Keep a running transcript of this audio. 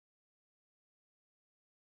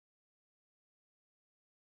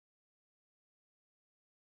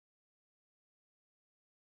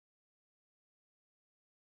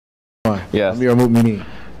Yes. Amir al-Mu'mineen.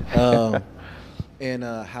 And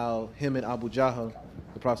how him and Abu Jahl,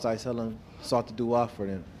 the Prophet ﷺ, sought to dua for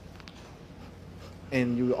them.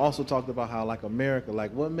 And you also talked about how, like, America,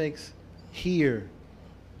 like, what makes here,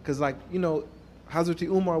 because, like, you know, Hazrat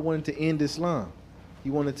Umar wanted to end Islam. He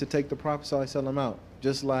wanted to take the Prophet ﷺ out,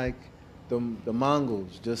 just like the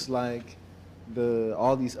Mongols, just like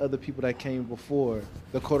all these other people that came before.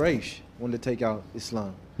 The Quraysh wanted to take out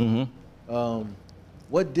Islam.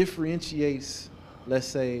 What differentiates, let's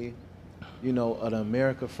say, you know, an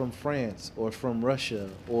America from France or from Russia,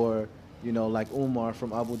 or, you know, like Umar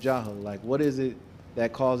from Abu Jahl? Like, what is it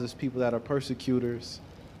that causes people that are persecutors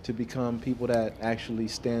to become people that actually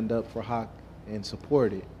stand up for haq and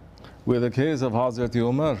support it? With the case of Hazrat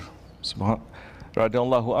Umar,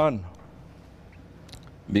 radiallahu an,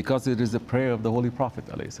 because it is the prayer of the Holy Prophet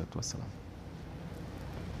ﷺ.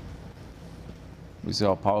 We see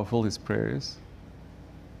how powerful his prayer is.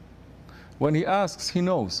 When he asks, he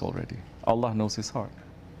knows already. Allah knows his heart.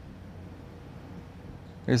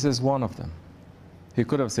 He says one of them. He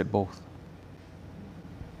could have said both.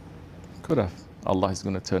 Could have. Allah is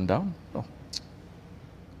going to turn down? No.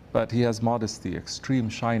 But he has modesty, extreme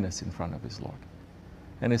shyness in front of his Lord.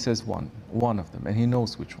 And he says one of them, and he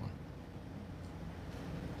knows which one.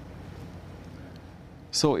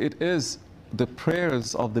 So it is the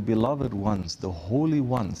prayers of the beloved ones, the holy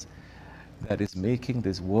ones, that is making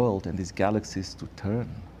this world and these galaxies to turn.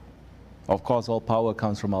 Of course, all power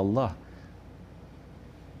comes from Allah.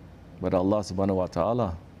 But Allah subhanahu wa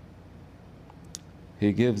ta'ala,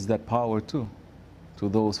 He gives that power too to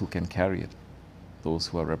those who can carry it, those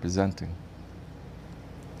who are representing.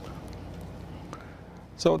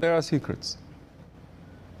 So there are secrets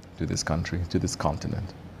to this country, to this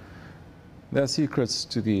continent. There are secrets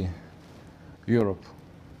to the Europe.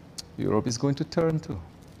 Europe is going to turn too.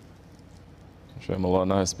 Shaykh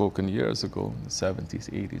Maulana has spoken years ago, in the 70s,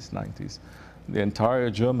 80s, 90s. The entire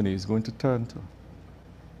Germany is going to turn too.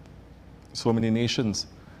 So many nations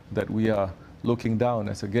that we are looking down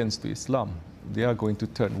as against Islam, they are going to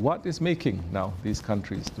turn. What is making now these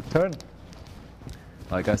countries to turn?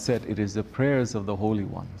 Like I said, it is the prayers of the holy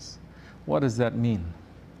ones. What does that mean?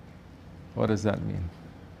 What does that mean?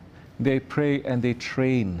 They pray and they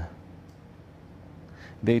train.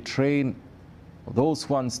 They train those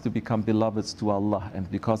ones to become beloveds to Allah, and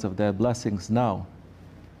because of their blessings now,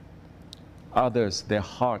 others, their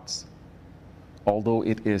hearts, although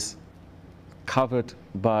it is covered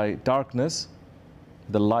by darkness,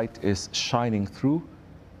 the light is shining through,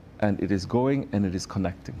 and it is going and it is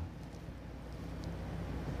connecting.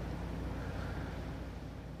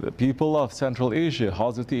 The people of Central Asia,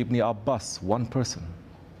 Hazrat Ibn Abbas, one person,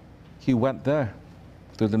 he went there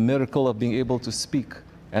through the miracle of being able to speak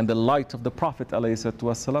and the light of the Prophet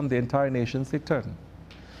ﷺ, the entire nations, they turned.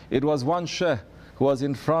 It was one Sheikh who was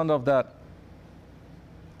in front of that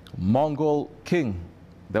Mongol king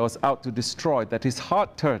that was out to destroy, that his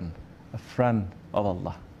heart turned, a friend of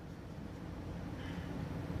Allah.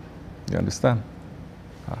 You understand?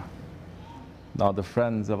 Now the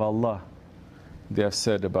friends of Allah, they have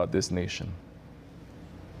said about this nation.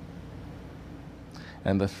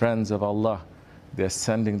 And the friends of Allah, they're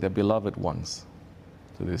sending their beloved ones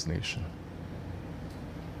to this nation.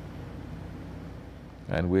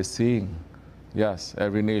 And we're seeing, yes,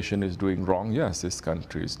 every nation is doing wrong. Yes, this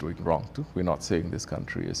country is doing wrong too. We're not saying this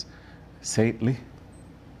country is saintly.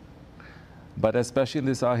 But especially in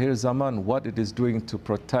this Akhir Zaman, what it is doing to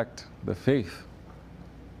protect the faith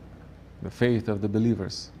of the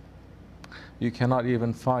believers, you cannot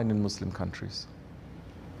even find in Muslim countries.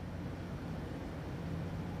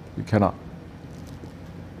 You cannot.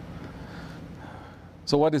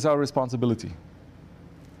 So what is our responsibility?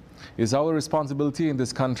 Is our responsibility in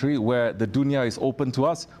this country where the dunya is open to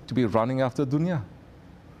us to be running after dunya?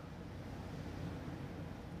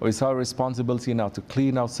 Or is our responsibility now to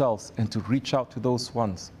clean ourselves and to reach out to those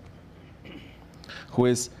ones who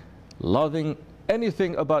is loving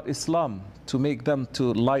anything about Islam to make them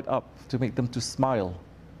to light up, to make them to smile,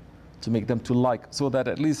 to make them to like, so that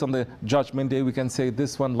at least on the judgment day we can say,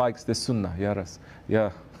 this one likes the sunnah, ya Ras, ya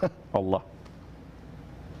Allah.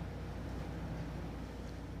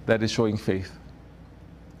 That is showing faith.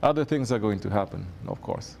 Other things are going to happen, of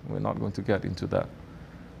course. We're not going to get into that,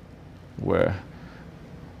 where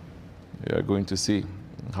you are going to see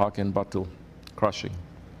haq and batil crushing.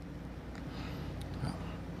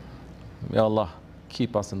 May Allah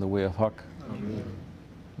keep us in the way of haq. Amen.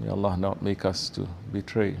 May Allah not make us to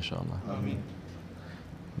betray, inshallah. Amen.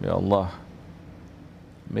 May Allah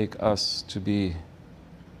make us to be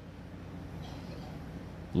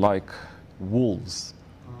like wolves,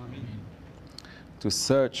 to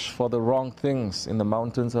search for the wrong things in the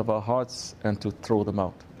mountains of our hearts and to throw them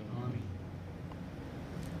out.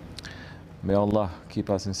 May Allah keep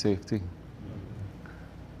us in safety.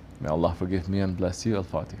 May Allah forgive me and bless you.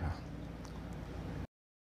 Al-Fatiha.